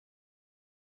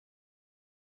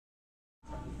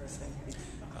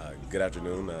Good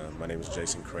afternoon. My name is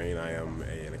Jason Crain. I am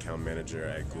an account manager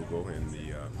at Google in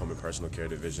the home and personal care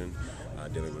division,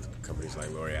 dealing with companies like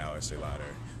L'Oreal, Estee Lauder,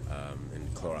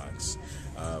 and Clorox.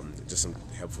 Just some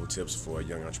helpful tips for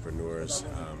young entrepreneurs.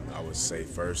 I would say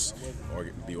first,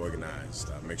 be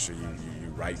organized. Make sure you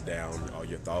write down all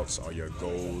your thoughts, all your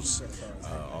goals,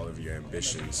 all of your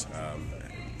ambitions.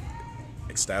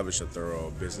 Establish a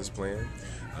thorough business plan,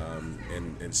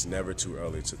 and it's never too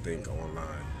early to think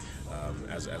online.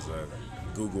 As a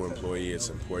Google employee, it's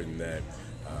important that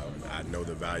I know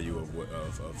the value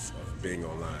of being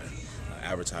online.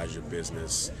 Advertise your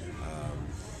business,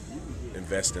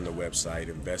 invest in the website,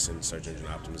 invest in search engine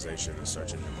optimization and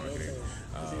search engine marketing,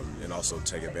 and also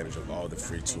take advantage of all the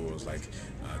free tools like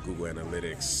Google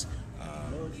Analytics,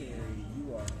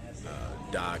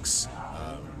 Docs,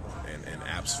 and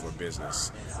apps for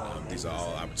business. These are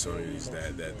all opportunities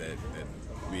that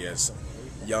we as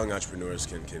young entrepreneurs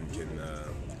can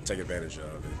take advantage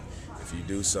of. And if you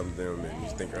do some of them and you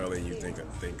think early and you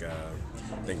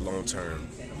think long term,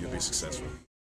 you'll be successful.